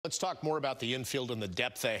let's talk more about the infield and the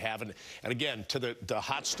depth they have. And again, to the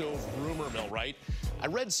hot stove rumor mill, right? I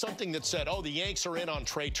read something that said, oh, the Yanks are in on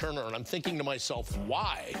Trey Turner. And I'm thinking to myself,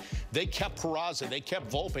 why? They kept Peraza. They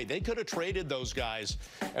kept Volpe. They could have traded those guys.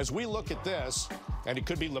 As we look at this, and it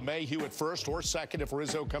could be LeMahieu at first or second if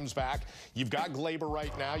Rizzo comes back. You've got Glaber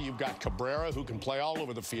right now. You've got Cabrera, who can play all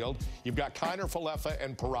over the field. You've got Kiner Falefa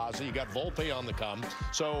and Peraza. You've got Volpe on the come.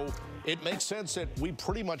 So it makes sense that we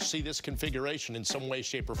pretty much see this configuration in some way,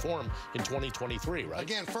 shape, or form in 2023, right?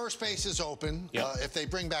 Again, first base is open. Yep. If they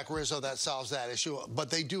bring back Rizzo, that solves that issue.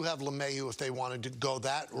 But they do have LeMahieu if they wanted to go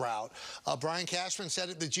that route. Brian Cashman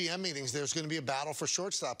said at the GM meetings there's going to be a battle for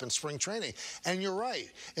shortstop in spring training. And you're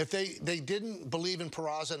right. If they didn't believe in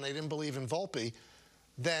Peraza and they didn't believe in Volpe,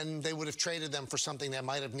 then they would have traded them for something they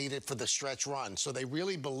might have needed for the stretch run. So they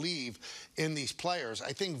really believe in these players.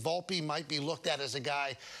 I think Volpe might be looked at as a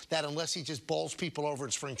guy that, unless he just bowls people over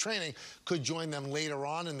in spring training, could join them later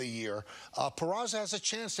on in the year. Peraza has a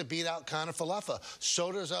chance to beat out Kiner Falefa.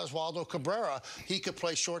 So does Oswaldo Cabrera. He could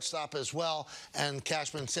play shortstop as well. And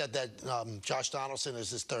Cashman said that Josh Donaldson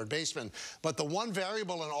is his third baseman. But the one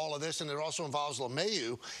variable in all of this, and it also involves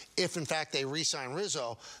LeMahieu, if in fact they re-sign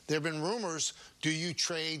Rizzo, there have been rumors, do you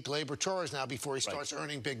trade Glaber Torres now before he starts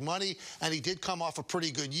earning big money? And he did come off a pretty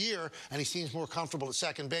good year, and he seems more comfortable at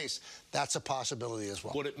second base. That's a possibility as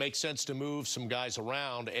well. Would it make sense to move some guys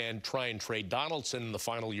around and try and trade Donaldson in the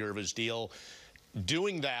final year of his deal?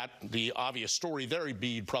 Doing that, the obvious story there would be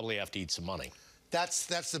you'd probably have to eat some money. That's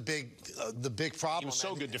the big problem. He was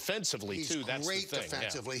so good defensively, too. That's great the thing.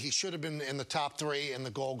 Defensively. Yeah. He should have been in the top 3 in the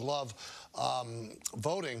Gold Glove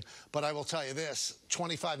voting. But I will tell you this,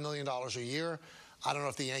 $25 million a year, I don't know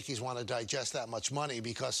if the Yankees want to digest that much money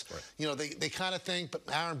because, you know, they kind of think, but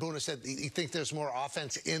Aaron Boone has said he thinks there's more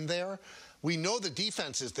offense in there. We know the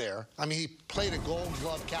defense is there. I mean, he played a Gold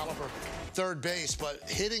Glove caliber third base, but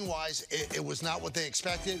hitting-wise, it was not what they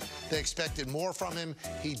expected. They expected more from him.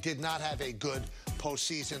 He did not have a good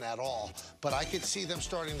postseason at all. But I could see them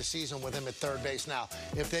starting the season with him at third base. Now,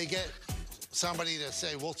 if they get somebody to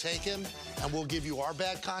say, we'll take him and we'll give you our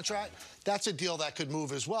bad contract, that's a deal that could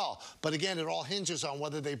move as well. But again, it all hinges on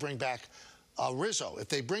whether they bring back Rizzo. If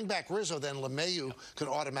they bring back Rizzo, then LeMahieu could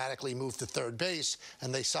automatically move to third base,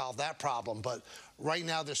 and they solve that problem. But right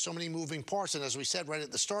now, there's so many moving parts, and as we said right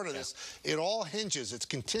at the start of this, it all hinges. It's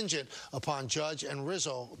contingent upon Judge and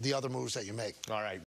Rizzo, the other moves that you make. All right.